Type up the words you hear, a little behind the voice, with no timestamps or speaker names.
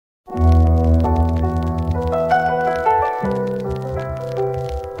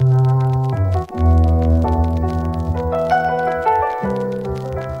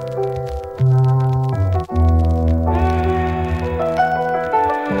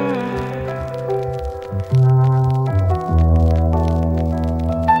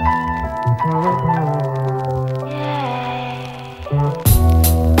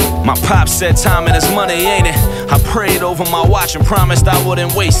Pop said time is money, ain't it? I prayed over my watch and promised I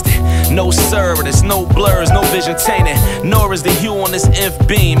wouldn't waste it. No sir, there's no blurs, no vision tainted. Nor is the hue on this inf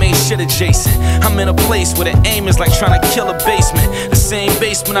beam, ain't shit adjacent. I'm in a place where the aim is like trying to kill a basement. The same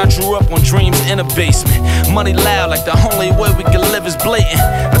basement I drew up on dreams in a basement. Money loud like the only way we can live is blatant.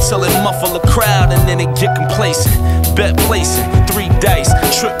 Until it muffle the crowd and then it get complacent. Bet placing, 3 dice,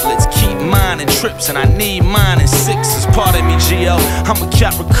 triplets, keep mining trips and I need mine in 6s. Pardon me, Geo, I'm a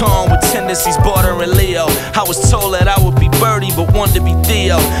Capricorn with tendencies bordering Leo. I was told that I would be Birdie but wanted to be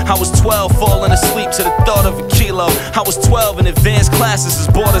Theo. I was 12 falling asleep to the thought of a kilo. I was 12 in advanced classes as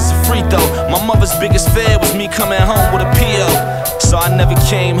bored as a free throw. My mother's biggest fear was me coming home with a PO. So I never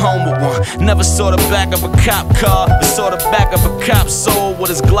came home with one. Never saw the back of a cop car, but saw the back of a cop's soul with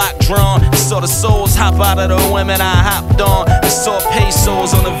his Glock drawn. And saw the souls hop out of the women I hopped on. And saw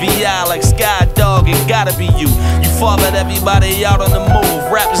pesos on the VI like Sky Dog. It gotta be you. You fathered everybody out on the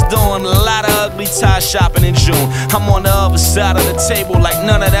move. Rappers doing a lot of ugly tie shopping in June. I'm on the other side of the table like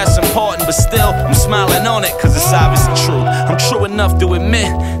none of that's important, but still I'm smiling on it cause it's obviously true. I'm true enough to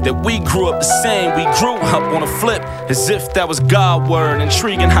admit that we grew up the same. We grew up on a flip as if that was God word.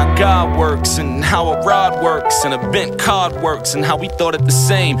 Intriguing how God works and how a rod works and a bent card works and how we thought it the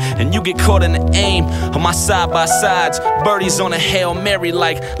same. And you get caught in the aim of my side by sides. Birdies on a Hail Mary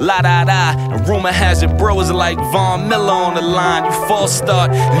like la da da. And rumor has it bros like Von Miller on the line. You false start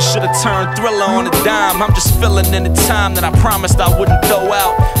and should've turned Thriller on a dime. I'm just filling in the time that I promised I wouldn't throw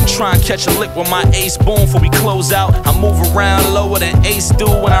out. And try and catch a lick with my ace boom before we close out. I move around lower than Ace do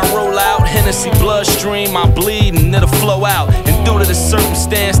when I roll out. Hennessy bloodstream, I bleed and it'll flow out. And due to the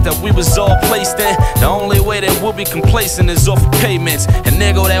circumstance that we was all placed in, the only way that we'll be complacent is off of payments. And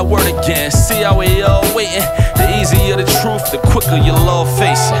there go that word again. See how we all waiting? The easier the truth, the quicker you'll all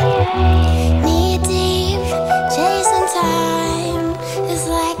face it. Knee deep, chasing time. It's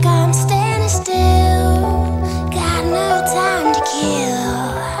like I'm standing still. Got no time to kill.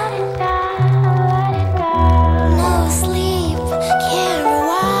 No sleep, can't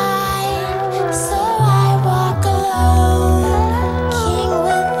rewind. So I walk alone, king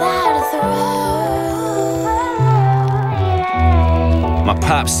without a throne. My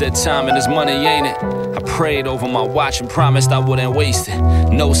pop said time is money, ain't it? I prayed over my watch and promised I wouldn't waste it.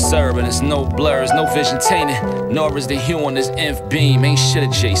 No sir, and it's no blurs, no vision tainted. Nor is the hue on this inf beam, ain't shit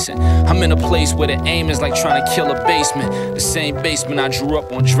adjacent. I'm in a place where the aim is like trying to kill a basement. The same basement I drew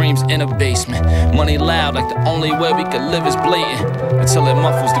up on dreams in a basement. Money loud like the only way we could live is blatant. Until it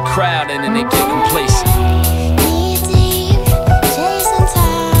muffles the crowd and then they get complacent.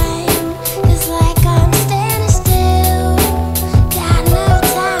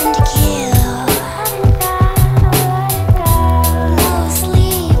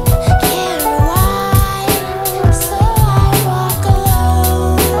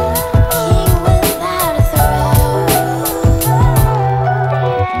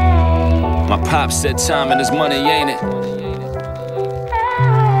 My pop said time is money, ain't it?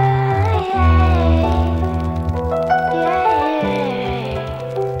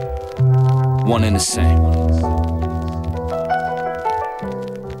 One and the same.